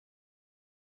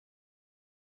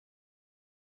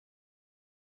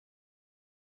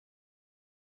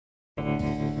I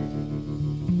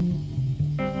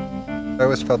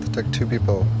always felt it took two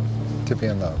people to be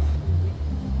in love,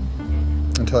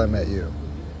 until I met you.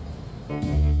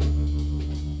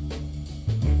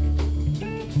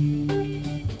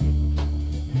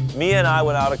 Mia and I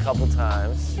went out a couple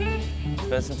times,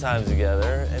 spent some time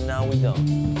together, and now we don't.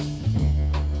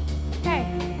 Hey.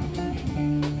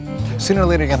 Sooner or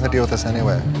later, you're gonna have to deal with this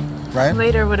anyway, right?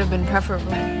 Later would have been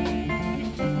preferable.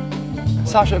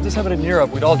 Sasha, if this happened in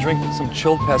Europe, we'd all drink some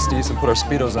chilled pastis and put our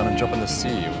Speedos on and jump in the sea.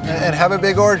 And have a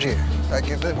big orgy. Like,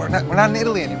 we're not in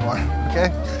Italy anymore,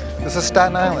 okay? This is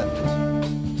Staten Island.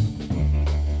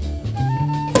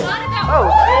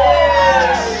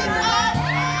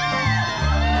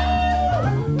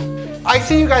 I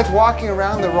see you guys walking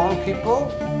around the wrong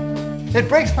people. It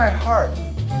breaks my heart.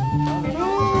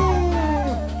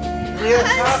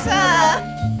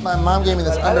 My mom gave me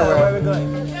this underwear. Where are we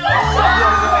going?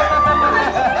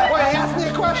 Wait, ask me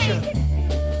a question.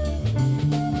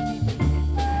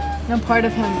 No part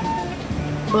of him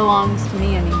belongs to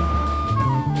me anymore.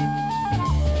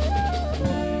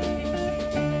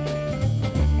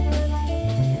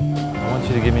 I want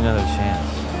you to give me another chance.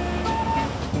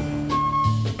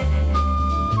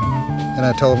 And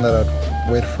I told him that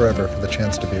I'd wait forever for the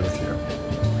chance to be with you.